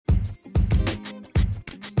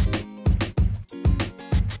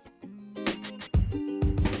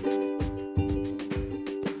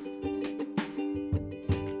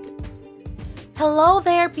Hello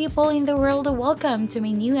there, people in the world. Welcome to my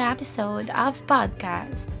new episode of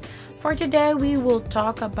podcast. For today, we will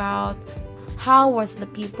talk about how was the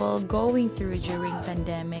people going through during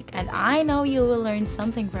pandemic, and I know you will learn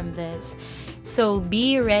something from this. So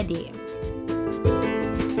be ready.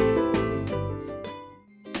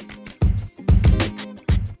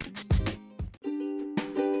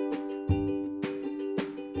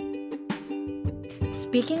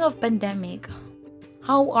 Speaking of pandemic,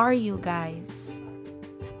 how are you guys?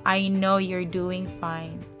 I know you're doing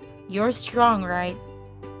fine. You're strong, right?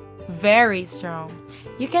 Very strong.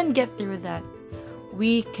 You can get through that.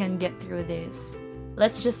 We can get through this.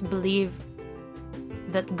 Let's just believe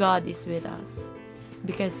that God is with us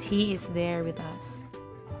because He is there with us.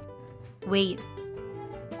 Wait,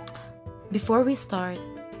 before we start,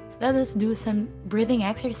 let us do some breathing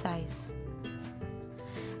exercise.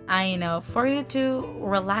 I know, for you to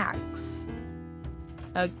relax.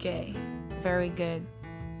 Okay, very good.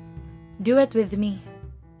 Do it with me.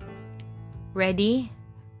 Ready?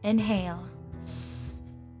 Inhale.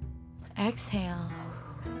 Exhale.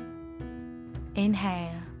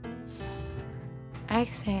 Inhale.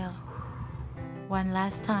 Exhale. One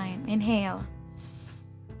last time. Inhale.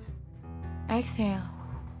 Exhale.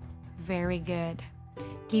 Very good.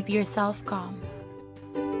 Keep yourself calm.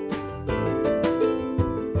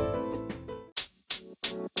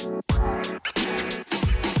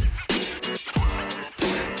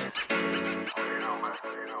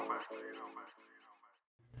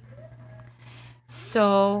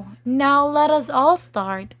 So, now let us all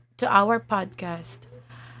start to our podcast.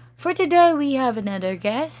 For today, we have another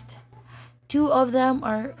guest. Two of them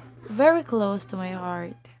are very close to my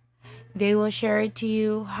heart. They will share to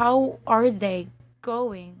you how are they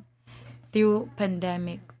going through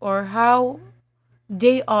pandemic or how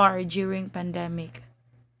they are during pandemic.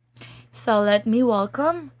 So let me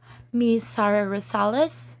welcome Miss Sarah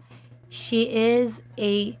Rosales. She is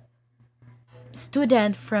a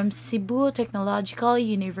student from Cebu Technological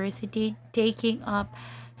University taking up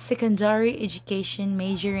secondary education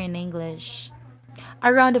major in English.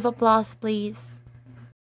 A round of applause, please.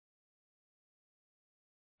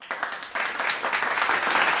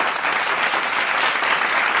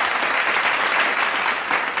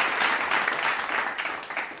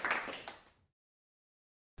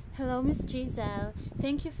 Hello, Miss Giselle.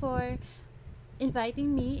 Thank you for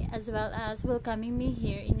inviting me as well as welcoming me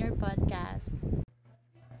here in your podcast.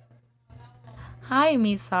 Hi,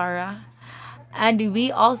 Miss Sarah. And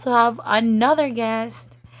we also have another guest.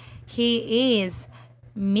 He is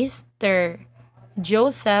Mr.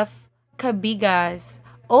 Joseph Cabigas,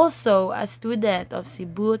 also a student of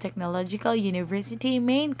Cebu Technological University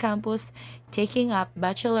main campus, taking up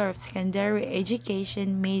Bachelor of Secondary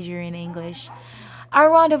Education major in English. A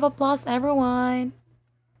round of applause, everyone.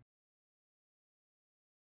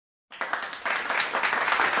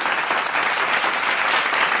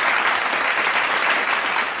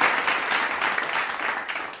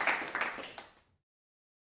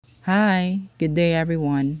 Hi, good day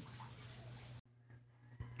everyone.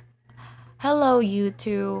 Hello, you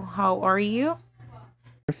two. How are you?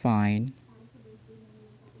 We're fine.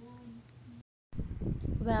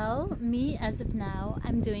 Well, me as of now,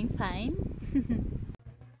 I'm doing fine.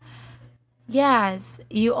 Yes,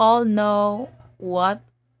 you all know what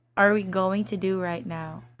are we going to do right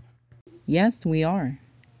now. Yes, we are.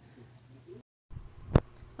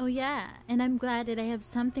 Oh, yeah, and I'm glad that I have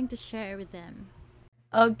something to share with them.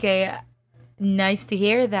 Okay, nice to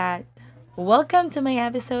hear that. Welcome to my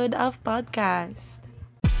episode of podcast.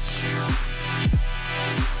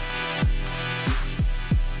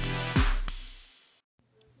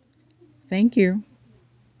 Thank you.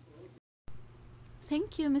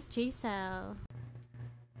 Thank you, Miss Giselle.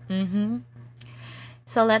 Mm-hmm.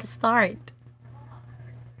 So let's start.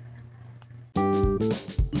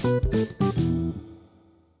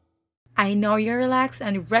 I know you're relaxed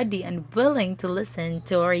and ready and willing to listen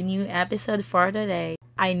to our new episode for today.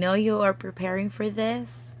 I know you are preparing for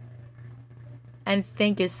this. And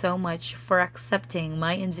thank you so much for accepting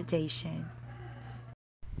my invitation.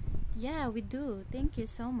 Yeah, we do. Thank you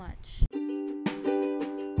so much.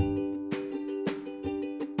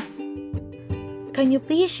 Can you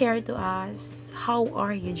please share to us how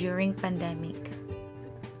are you during pandemic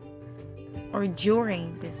or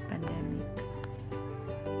during this pandemic?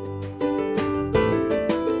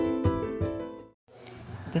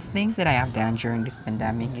 The things that I have done during this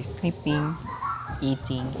pandemic is sleeping,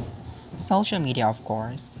 eating, social media, of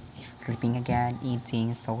course. Sleeping again,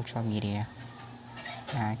 eating, social media.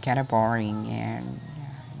 Kind of boring, and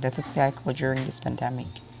that's a cycle during this pandemic.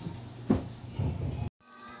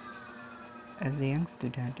 As a young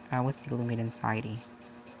student, I was dealing with anxiety.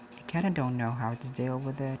 I kinda don't know how to deal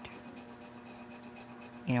with it.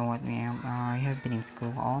 You know what, ma'am? I have been in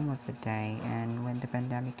school almost a day, and when the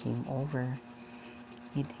pandemic came over,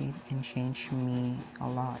 it hit and changed me a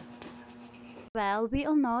lot. Well, we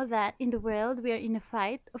all know that in the world we are in a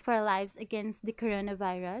fight of our lives against the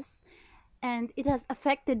coronavirus, and it has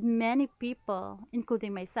affected many people,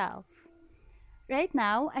 including myself. Right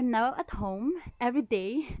now, I'm now at home every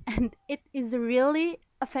day, and it is really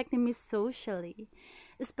affecting me socially,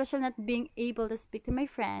 especially not being able to speak to my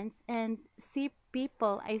friends and see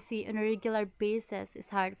people I see on a regular basis is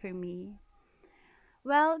hard for me.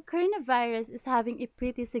 Well, coronavirus is having a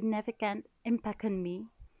pretty significant impact on me.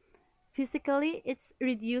 Physically, it's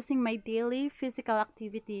reducing my daily physical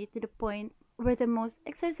activity to the point where the most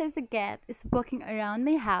exercise I get is walking around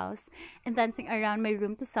my house and dancing around my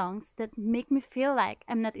room to songs that make me feel like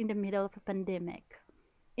I'm not in the middle of a pandemic.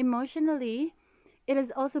 Emotionally, it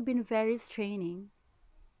has also been very straining.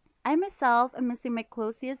 I myself am missing my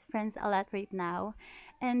closest friends a lot right now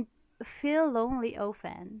and feel lonely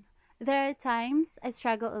often. There are times I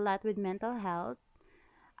struggle a lot with mental health.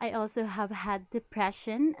 I also have had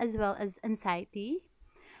depression as well as anxiety.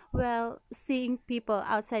 Well, seeing people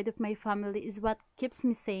outside of my family is what keeps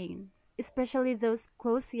me sane, especially those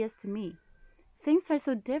closest to me. Things are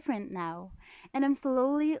so different now, and I'm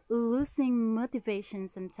slowly losing motivation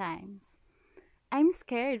sometimes. I'm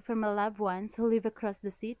scared for my loved ones who live across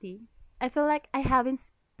the city. I feel like I haven't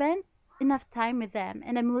spent enough time with them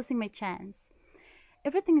and I'm losing my chance.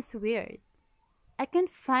 Everything is weird. I can't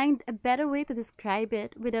find a better way to describe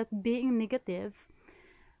it without being negative,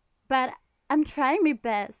 but I'm trying my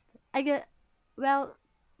best. Well,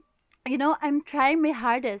 I'm trying my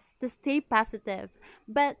hardest to stay positive,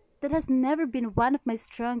 but that has never been one of my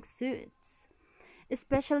strong suits,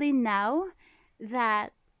 especially now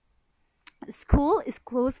that school is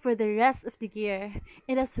closed for the rest of the year.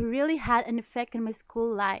 It has really had an effect on my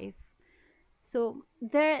school life. So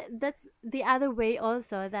that's the other way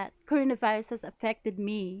also that coronavirus has affected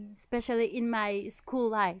me, especially in my school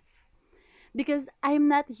life. Because I'm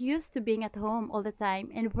not used to being at home all the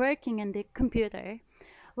time and working on the computer.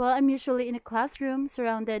 Well, I'm usually in a classroom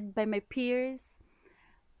surrounded by my peers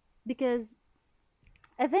because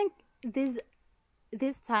I think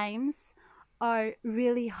these times are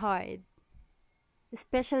really hard,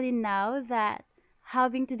 especially now that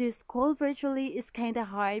having to do school virtually is kind of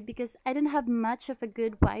hard because I don't have much of a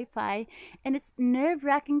good Wi-Fi, and it's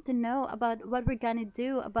nerve-wracking to know about what we're gonna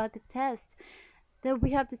do about the test that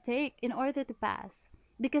we have to take in order to pass.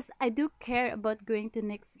 Because I do care about going to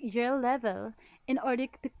next year level in order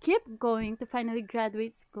to keep going to finally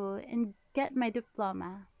graduate school and get my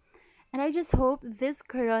diploma. And I just hope this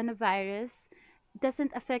coronavirus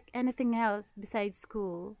doesn't affect anything else besides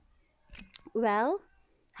school. Well,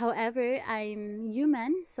 however, I'm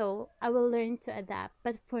human, so I will learn to adapt.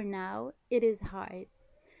 But for now, it is hard.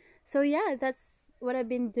 So, yeah, that's what I've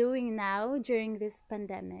been doing now during this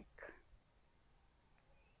pandemic.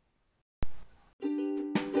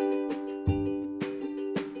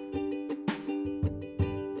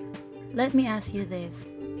 Let me ask you this.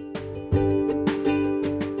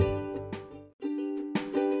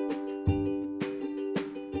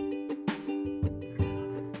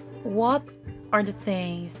 What are the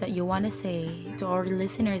things that you want to say to our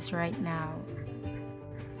listeners right now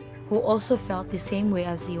who also felt the same way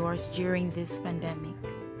as yours during this pandemic?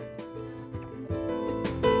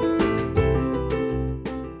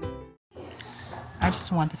 I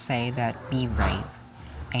just want to say that be brave.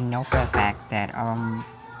 I know for a fact that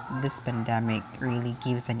this pandemic really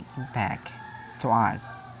gives an impact to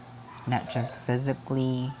us, not just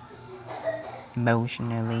physically,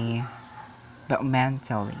 emotionally, but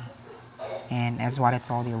mentally. And as what I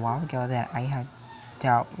told you a while ago, that I had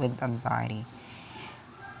dealt with anxiety.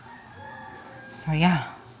 So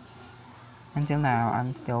yeah, until now,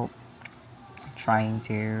 I'm still trying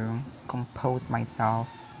to compose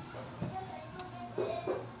myself,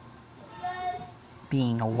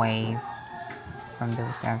 being away from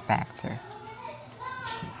those factors.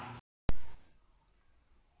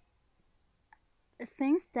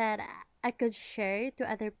 Things that I could share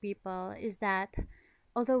to other people is that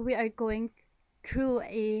although we are going through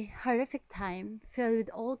a horrific time filled with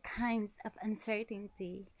all kinds of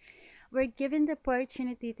uncertainty, we're given the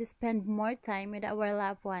opportunity to spend more time with our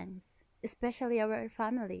loved ones, especially our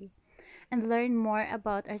family, and learn more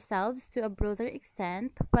about ourselves to a broader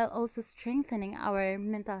extent while also strengthening our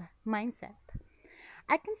mental mindset.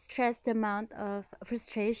 I can stress the amount of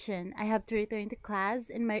frustration I have to return to class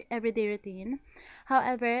in my everyday routine.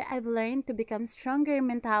 However, I've learned to become stronger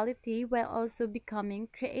mentality while also becoming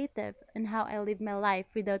creative in how I live my life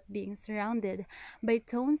without being surrounded by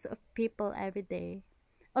tons of people every day.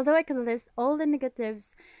 Although I could list all the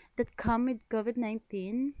negatives that come with COVID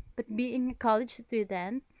 19, but being a college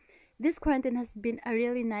student, this quarantine has been a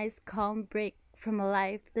really nice, calm break from a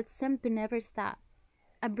life that seemed to never stop.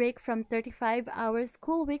 A break from 35-hour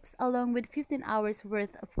school weeks along with 15 hours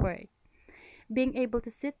worth of work. Being able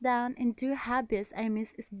to sit down and do hobbies I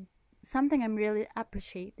miss is something I'm really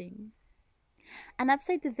appreciating. An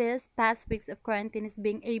upside to this past weeks of quarantine is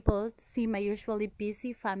being able to see my usually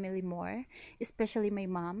busy family more, especially my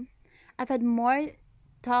mom. I've had more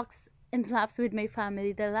talks and laughs with my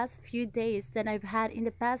family the last few days than I've had in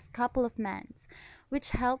the past couple of months,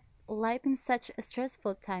 which helped lighten such a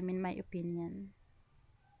stressful time in my opinion.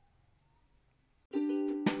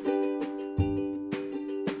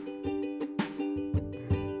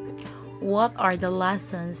 What are the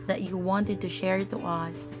lessons that you wanted to share to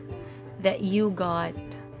us that you got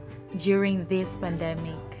during this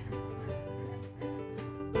pandemic?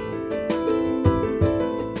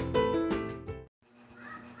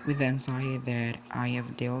 With the anxiety that I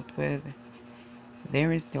have dealt with,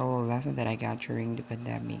 there is still a lesson that I got during the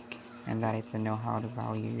pandemic, and that is to know how to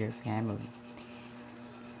value your family.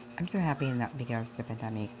 I'm so happy not because the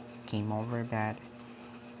pandemic came over, but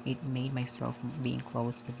it made myself being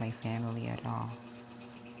close with my family at all.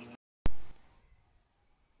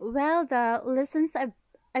 Well, the lessons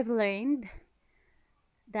I've learned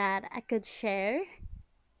that I could share,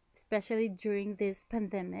 especially during this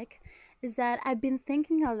pandemic, is that I've been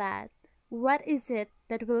thinking a lot. What is it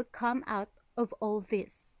that will come out of all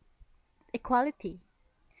this? Equality.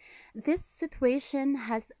 This situation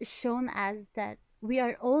has shown us that we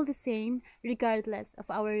are all the same regardless of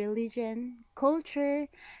our religion, culture,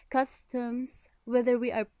 customs, whether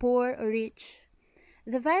we are poor or rich.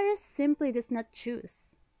 The virus simply does not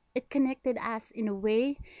choose. It connected us in a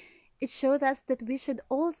way. It showed us that we should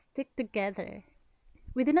all stick together.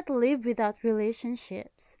 We do not live without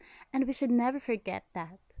relationships, and we should never forget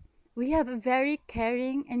that. We have a very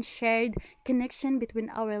caring and shared connection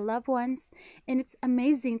between our loved ones, and it's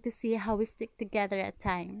amazing to see how we stick together at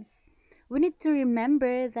times. We need to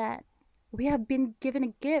remember that we have been given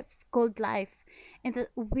a gift called life and that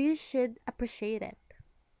we should appreciate it.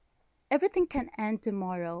 Everything can end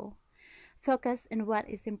tomorrow. Focus on what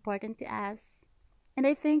is important to us. And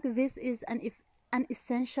I think this is an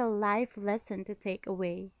essential life lesson to take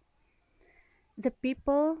away. The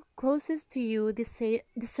people closest to you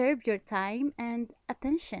deserve your time and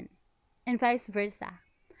attention, and vice versa.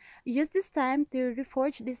 Use this time to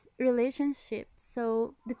reforge these relationships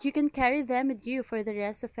so that you can carry them with you for the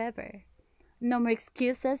rest of ever. No more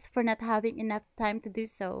excuses for not having enough time to do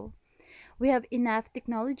so. We have enough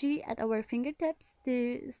technology at our fingertips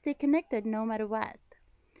to stay connected no matter what.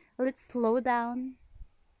 Let's slow down.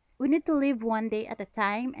 We need to live one day at a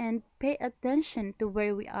time and pay attention to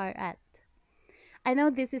where we are at. I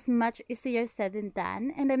know this is much easier said than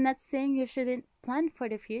done, and I'm not saying you shouldn't plan for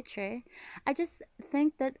the future. I just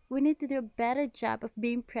think that we need to do a better job of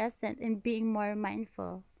being present and being more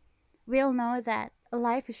mindful. We all know that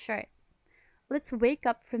life is short. Let's wake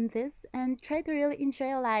up from this and try to really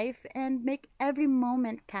enjoy life and make every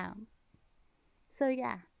moment count. So,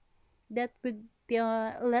 yeah, that would be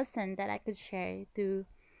a lesson that I could share to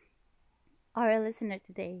our listener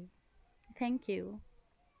today. Thank you.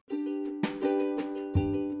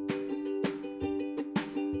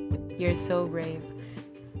 You're so brave.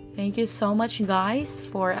 Thank you so much, guys,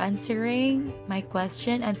 for answering my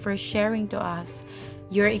question and for sharing to us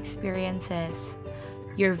your experiences.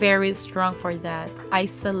 You're very strong for that. I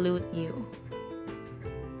salute you.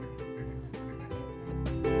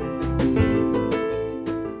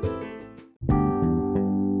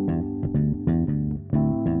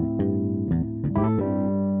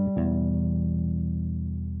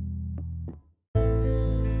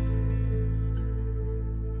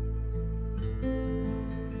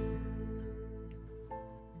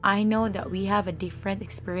 I know that we have a different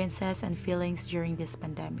experiences and feelings during this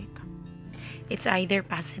pandemic. It's either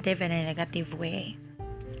positive and a negative way.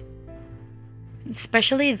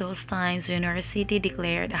 Especially those times when our city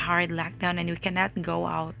declared a hard lockdown and we cannot go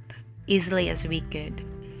out easily as we could.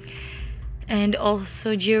 And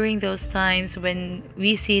also during those times when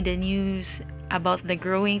we see the news about the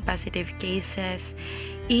growing positive cases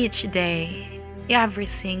each day, every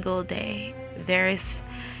single day, there's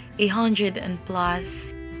 100 and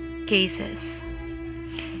plus cases.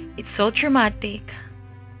 It's so traumatic.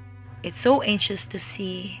 It's so anxious to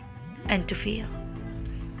see and to feel.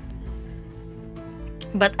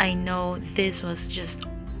 But I know this was just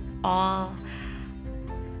all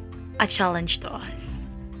a challenge to us,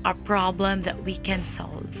 a problem that we can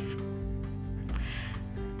solve.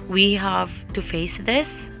 We have to face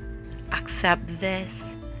this, accept this,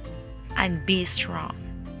 and be strong.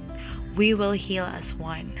 We will heal as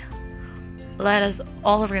one. Let us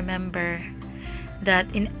all remember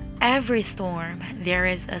that in every storm there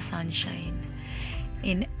is a sunshine.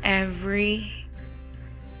 In every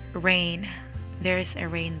rain there is a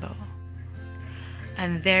rainbow.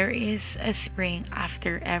 And there is a spring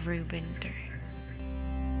after every winter.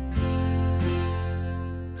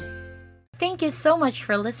 Thank you so much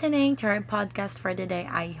for listening to our podcast for today.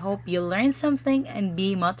 I hope you learned something and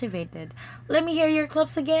be motivated. Let me hear your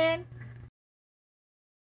claps again.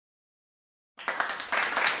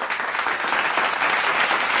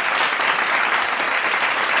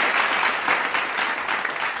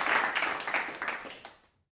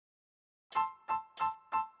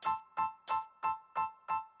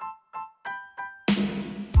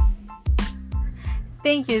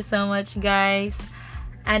 Thank you so much, guys.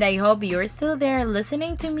 And I hope you're still there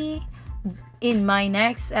listening to me in my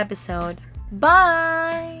next episode.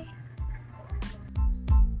 Bye!